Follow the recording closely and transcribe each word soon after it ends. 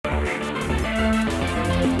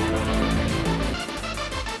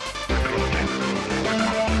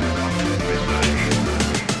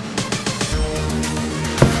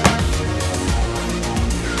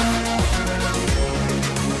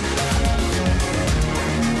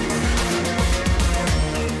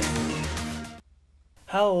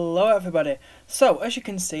Hello everybody. So as you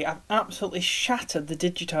can see, I've absolutely shattered the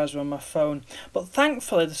Digitizer on my phone, but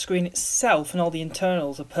thankfully the screen itself and all the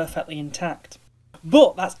internals are perfectly intact.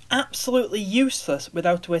 But that's absolutely useless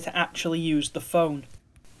without a way to actually use the phone.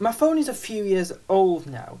 My phone is a few years old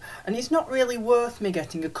now, and it's not really worth me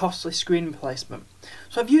getting a costly screen replacement.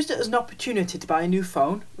 So I've used it as an opportunity to buy a new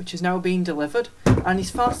phone, which is now being delivered, and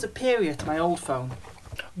is far superior to my old phone.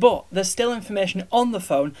 But there's still information on the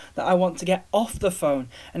phone that I want to get off the phone,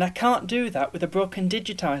 and I can't do that with a broken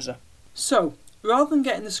Digitizer. So, rather than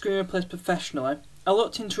getting the screen replaced professionally, I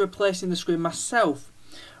looked into replacing the screen myself.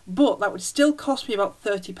 But that would still cost me about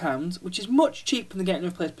 £30, which is much cheaper than getting it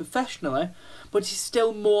replaced professionally, but it's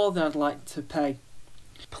still more than I'd like to pay.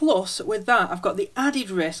 Plus, with that, I've got the added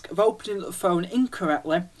risk of opening up the phone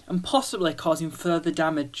incorrectly and possibly causing further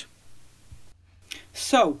damage.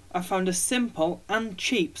 So, I found a simple and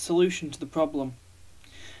cheap solution to the problem.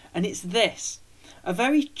 And it's this. A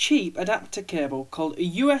very cheap adapter cable called a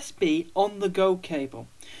USB on-the-go cable,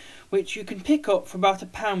 which you can pick up for about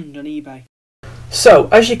 £1 on eBay. So,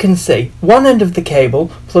 as you can see, one end of the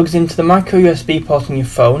cable plugs into the micro USB port on your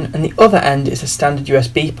phone and the other end is a standard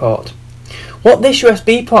USB port. What this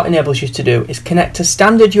USB port enables you to do is connect a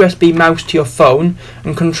standard USB mouse to your phone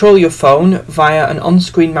and control your phone via an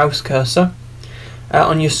on-screen mouse cursor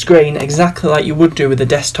on your screen exactly like you would do with a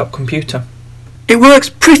desktop computer. It works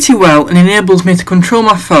pretty well and enables me to control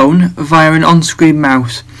my phone via an on-screen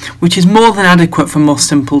mouse, which is more than adequate for most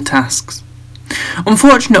simple tasks.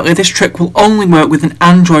 Unfortunately, this trick will only work with an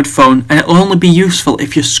Android phone and it will only be useful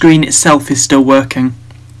if your screen itself is still working.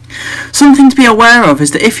 Something to be aware of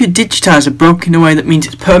is that if your Digitizer broke in a way that means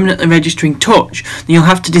it's permanently registering touch, then you'll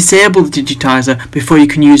have to disable the Digitizer before you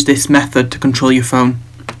can use this method to control your phone.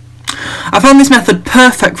 I found this method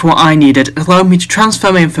perfect for what I needed. It allowed me to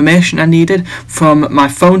transfer my information I needed from my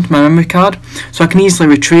phone to my memory card, so I can easily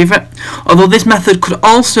retrieve it, although this method could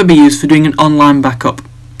also be used for doing an online backup.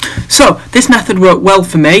 So, this method worked well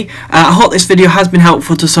for me. I hope this video has been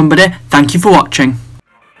helpful to somebody. Thank you for watching.